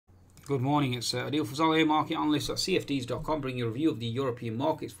Good morning, it's Adil Fazal here, market analyst at CFDs.com, bringing you a review of the European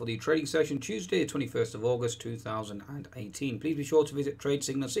markets for the trading session Tuesday, 21st of August 2018. Please be sure to visit Trade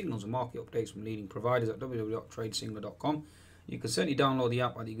Signal signals and market updates from leading providers at www.tradesignal.com. You can certainly download the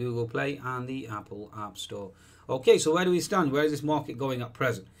app at the Google Play and the Apple App Store. Okay, so where do we stand? Where is this market going at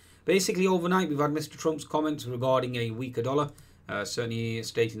present? Basically, overnight we've had Mr. Trump's comments regarding a weaker dollar, certainly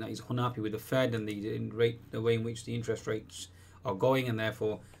stating that he's unhappy with the Fed and the way in which the interest rates are going, and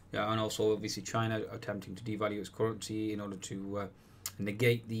therefore, and also obviously China attempting to devalue its currency in order to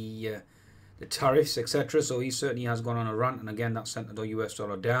negate the tariffs, etc. So he certainly has gone on a rant, and again that sent the US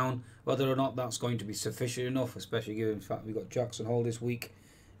dollar down. Whether or not that's going to be sufficient enough, especially given the fact we've got Jackson Hole this week,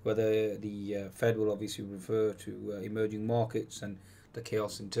 whether the Fed will obviously refer to emerging markets and the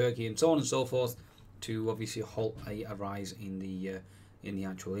chaos in Turkey and so on and so forth to obviously halt a rise in the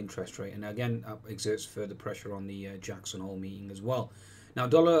actual interest rate, and again that exerts further pressure on the Jackson Hole meeting as well. Now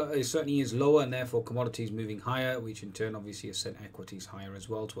dollar certainly is lower, and therefore commodities moving higher, which in turn obviously has sent equities higher as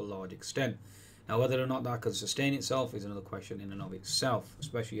well to a large extent. Now whether or not that can sustain itself is another question in and of itself,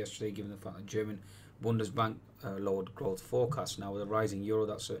 especially yesterday given the fact that German Bundesbank lowered growth forecasts. Now with a rising euro,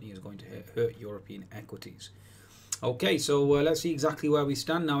 that certainly is going to hurt European equities. Okay, so let's see exactly where we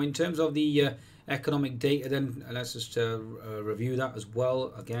stand now in terms of the economic data. Then let's just review that as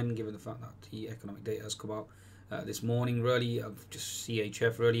well. Again, given the fact that the economic data has come out this morning, really of just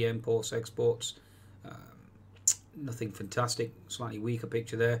CHF, really imports, exports, nothing fantastic, slightly weaker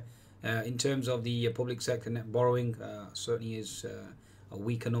picture there. In terms of the public sector net borrowing, certainly is a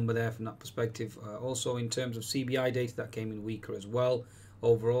weaker number there from that perspective. Also in terms of CBI data, that came in weaker as well.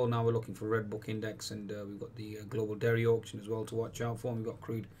 Overall, now we're looking for Red Book Index, and we've got the global dairy auction as well to watch out for. And we've got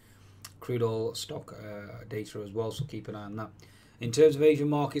crude oil stock data as well, so keep an eye on that. In terms of Asian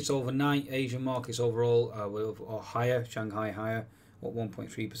markets overnight, Asian markets overall are higher. Shanghai higher, what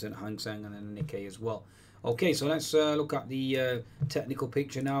 1.3%, Hang Seng, and then Nikkei as well. Okay, so let's look at the technical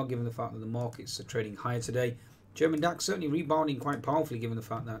picture now, given the fact that the markets are trading higher today. German DAX certainly rebounding quite powerfully, given the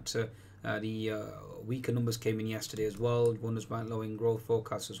fact that the weaker numbers came in yesterday as well. Bundesbank lowering growth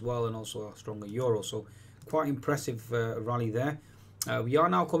forecasts as well, and also a stronger euro. So quite impressive rally there. We are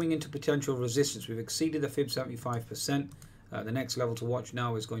now coming into potential resistance. We've exceeded the Fib 75%. The next level to watch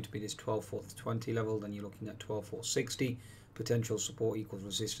now is going to be this 12,420 level. Then you're looking at 12,460. Potential support equals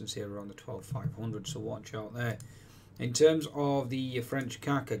resistance here around the 12,500. So watch out there. In terms of the French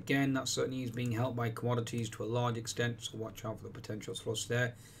CAC, again, that certainly is being helped by commodities to a large extent. So watch out for the potential thrust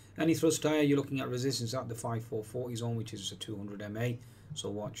there. Any thrust higher, you're looking at resistance at the 5440 zone, which is a 200 MA. So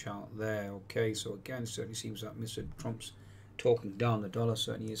watch out there. Okay, so again, it certainly seems that Mr. Trump's talking down the dollar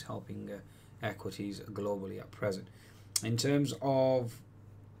certainly is helping equities globally at present. In terms of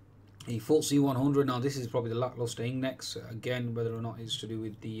the FTSE 100, now this is probably the lackluster index. Again, whether or not it's to do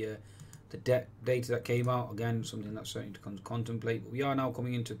with the debt data that came out. Again, something that's certainly to contemplate. But we are now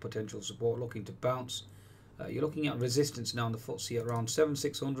coming into potential support, looking to bounce. You're looking at resistance now in the FTSE at around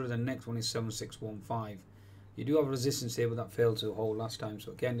 7600, and the next one is 7615. You do have resistance here, but that failed to hold last time.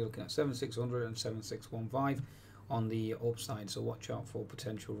 So again, you're looking at 7600 and 7615 on the upside. So watch out for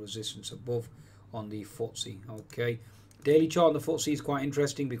potential resistance above on the FTSE. Okay. Daily chart on the FTSE is quite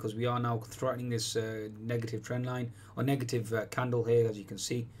interesting because we are now threatening this negative trend line or negative candle here, as you can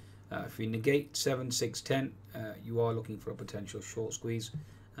see. If we negate 7610, you are looking for a potential short squeeze,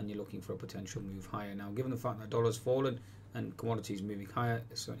 and you're looking for a potential move higher. Now, given the fact that dollar's fallen and commodities moving higher,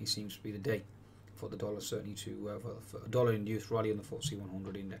 it certainly seems to be the day for the dollar, certainly to for a dollar-induced rally on the FTSE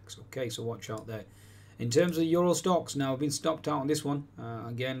 100 index. Okay, so watch out there. In terms of Euro stocks, now I've been stopped out on this one.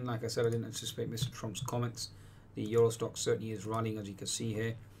 Again, like I said, I didn't anticipate Mr. Trump's comments. The Euro stock certainly is rallying, as you can see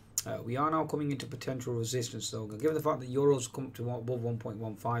here. We are now coming into potential resistance, though. Given the fact that Euros come to above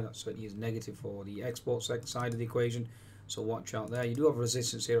 1.15, that certainly is negative for the export side of the equation. So watch out there. You do have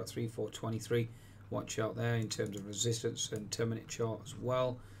resistance here at 3423. Watch out there in terms of resistance, and 10-minute chart as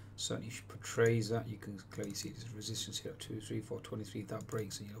well. Certainly portrays that. You can clearly see this resistance here at 3423. If that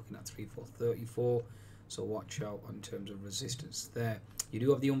breaks, and you're looking at 3434. So watch out in terms of resistance there. You do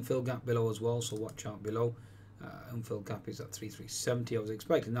have the unfilled gap below as well, so watch out below. Unfilled gap is at 3370. I was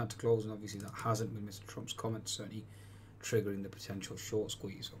expecting that to close, and obviously that hasn't, with Mr. Trump's comments certainly triggering the potential short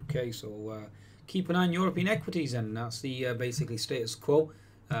squeeze. Okay, so keep an eye on European equities, and that's the basically status quo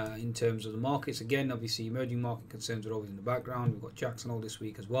in terms of the markets. Again, obviously emerging market concerns are always in the background. We've got Jackson Hole this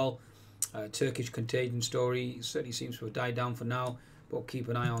week as well. Turkish contagion story certainly seems to have died down for now, but keep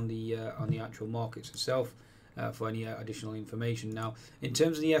an eye on the actual markets itself for any additional information. Now, in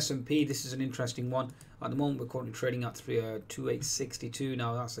terms of the S&P, this is an interesting one. At the moment, we're currently trading at 2862.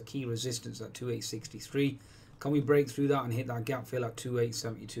 Now, that's the key resistance at 2863. Can we break through that and hit that gap fill at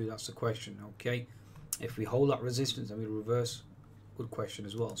 2872? That's the question. Okay, if we hold that resistance and we reverse, good question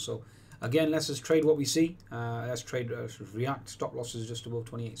as well. So again, let's just trade what we see. Let's react. Stop losses just above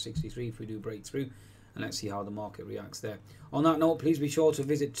 2863 if we do break through, and let's see how the market reacts there. On that note, please be sure to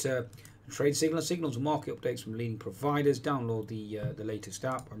visit Trade Signals and market updates from leading providers. Download the latest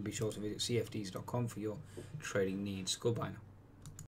app, and be sure to visit cfds.com for your trading needs. Goodbye now.